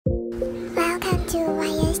to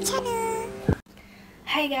Raya's channel.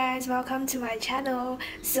 Hi guys, welcome to my channel.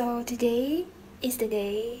 So today is the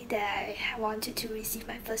day that I wanted to receive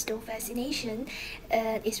my first dose vaccination,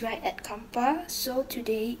 and it's right at Kampa. So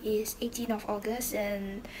today is 18th of August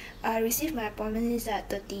and I received my appointment is at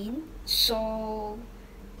 13. So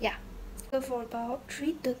yeah, so for about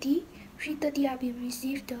 3:30 I'll be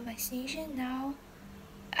received the vaccination. Now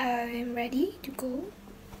I'm ready to go.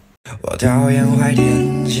 我讨厌坏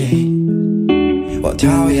天气，我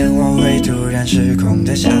讨厌我会突然失控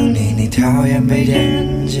的想你，你讨厌被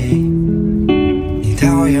惦记，你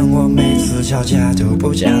讨厌我每次吵架都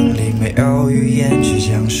不讲理，没有语言去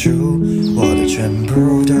讲述我的全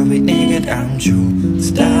部都被你给挡住。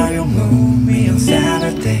Start your movie on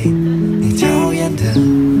Saturday， 你讨厌的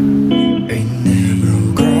云内，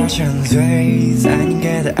如果沉醉在你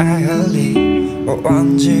给的爱河里。 我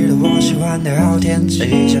忘记了我喜欢的好天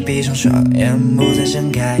气，想闭上双眼不再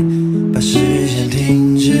睁开，把时间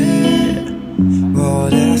停止。我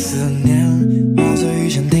的思念化作雨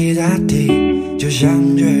点滴答滴，就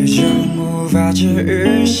像绝症无法治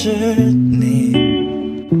愈是你，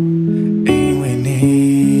因为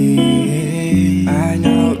你 I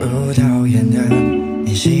know 讨厌的，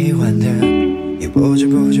你喜欢的，也不知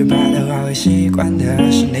不觉把它化为习惯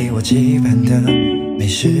的，是你我期盼的。 没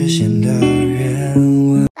实现的愿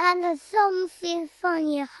望。 And something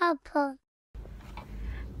funny happened.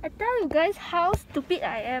 I tell you guys how stupid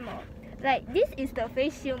I am. Like this is the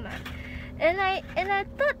face shield, and I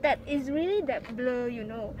thought that is really that blur, you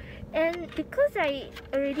know. And because I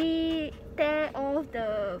already tear off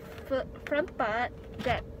the front part,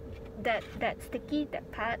 that sticky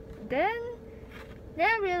part, then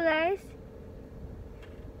I realized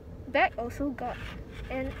back also got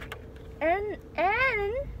and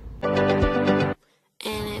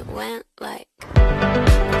it went like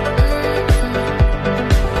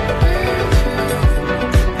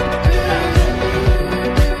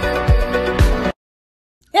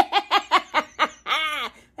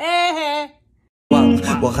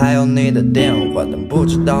我还有你的电话，但不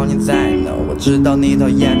知道你在哪。我知道你讨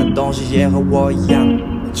厌的东西也和我一样，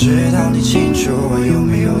我知道你清楚我有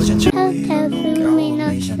没有讲究一样，让我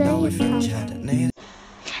没想到会分下的你。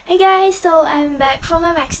 Hey guys, so I'm back from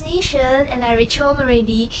my vaccination and I reached home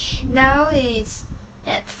already. Now it's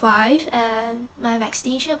at 5 and my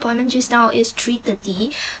vaccination appointment just now is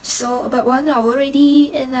 3:30. So about 1 hour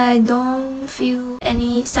already and I don't feel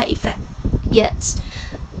any side effect yet.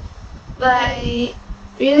 But I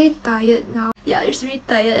really tired now. Yeah, it's really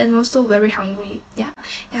tired and also very hungry. Yeah,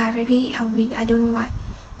 I'm really hungry. I don't know why.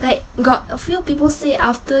 Like got a few people say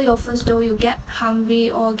after your first dose you get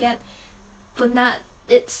hungry or get penat.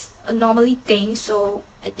 It's a normally thing, so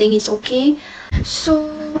I think it's okay. So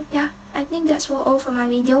yeah, I think that's all for my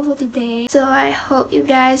video for today. So I hope you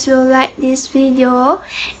guys will like this video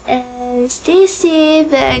and stay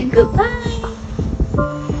safe and goodbye.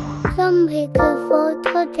 Some picture for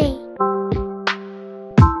today.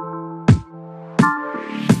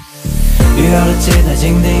 雨后的期待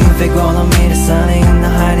蜻蜓飞过浓密的森林，脑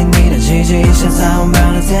海里你的气息像彩虹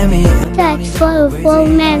般的甜蜜。 That's for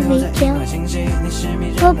my video.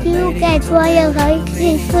 Hope you guys will like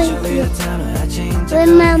this video.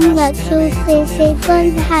 Remember to stay safe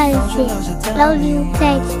and healthy. Love you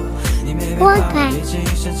guys. Bye bye.